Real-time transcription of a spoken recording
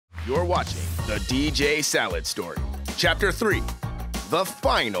You're watching the DJ Salad Story, Chapter 3, The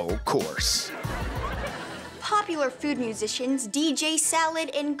Final Course. Popular food musicians DJ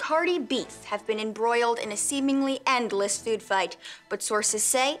Salad and Cardi Beef have been embroiled in a seemingly endless food fight, but sources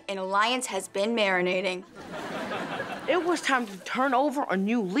say an alliance has been marinating. It was time to turn over a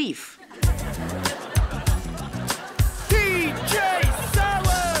new leaf. DJ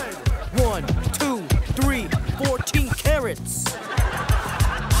Salad! 1, 2, 3, 14 carrots.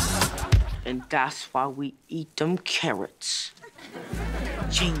 And that's why we eat them carrots.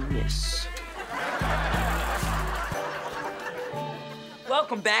 Genius.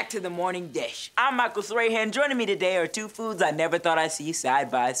 Welcome back to The Morning Dish. I'm Michael Strahan. Joining me today are two foods I never thought I'd see side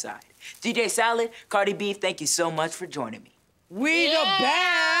by side. DJ Salad, Cardi Beef, thank you so much for joining me. We the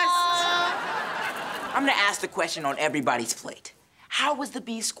best! I'm gonna ask the question on everybody's plate. How was the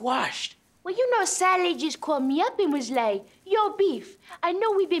beef squashed? Well, you know, Sally just called me up and was like, yo, Beef, I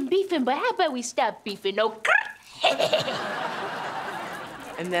know we've been beefing, but how about we stop beefing, okay?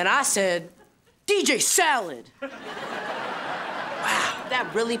 And then I said, DJ Salad. Wow,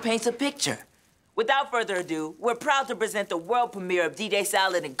 that really paints a picture. Without further ado, we're proud to present the world premiere of DJ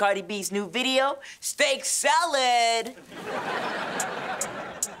Salad and Cardi B's new video, Steak Salad.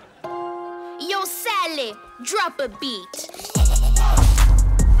 Yo, Sally, drop a beat.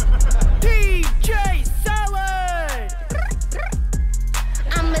 DJ Salad!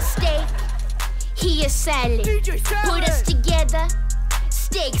 I'm a steak, he a salad. DJ Salad! Put us together,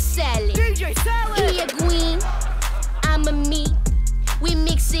 steak salad. DJ Salad! He a queen, I'm a meat. We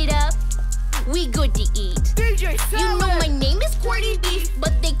mix it up, we good to eat. DJ Salad! You know my name is Cardi Beef,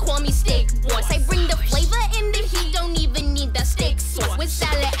 but they call me Steak Boss. I bring the flavor and the heat, don't even need the steak sauce. When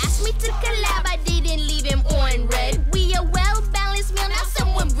Salad asked me to collab, I didn't leave him on red. We a well-balanced meal, now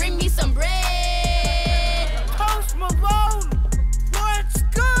someone bring me some bread. Toast Malone! What's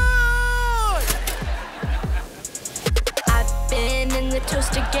good? I've been in the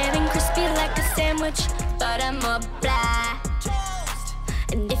toaster getting crispy like a sandwich, but I'm a blah.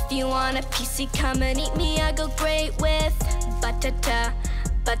 And if you want a PC, come and eat me. I go great with batata,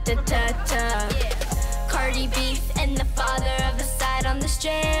 batata. Yeah. Cardi Beef and the father of the side on this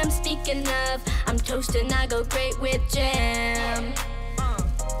jam. Speaking of, I'm toasting, I go great with jam.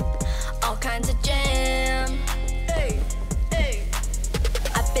 All kinds of jam. Hey, hey.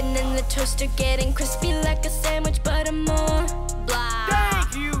 I've been in the toaster getting crispy like a sandwich, but I'm more blah.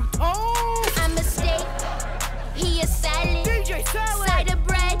 Thank you, Toast! I'm a steak, he a salad. DJ Salad! Side of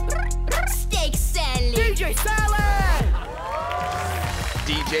bread, steak salad. DJ Salad!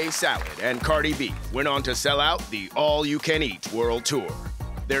 DJ Salad and Cardi B went on to sell out the All-You-Can-Eat World Tour.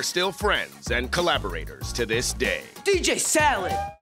 They're still friends and collaborators to this day. DJ Salad.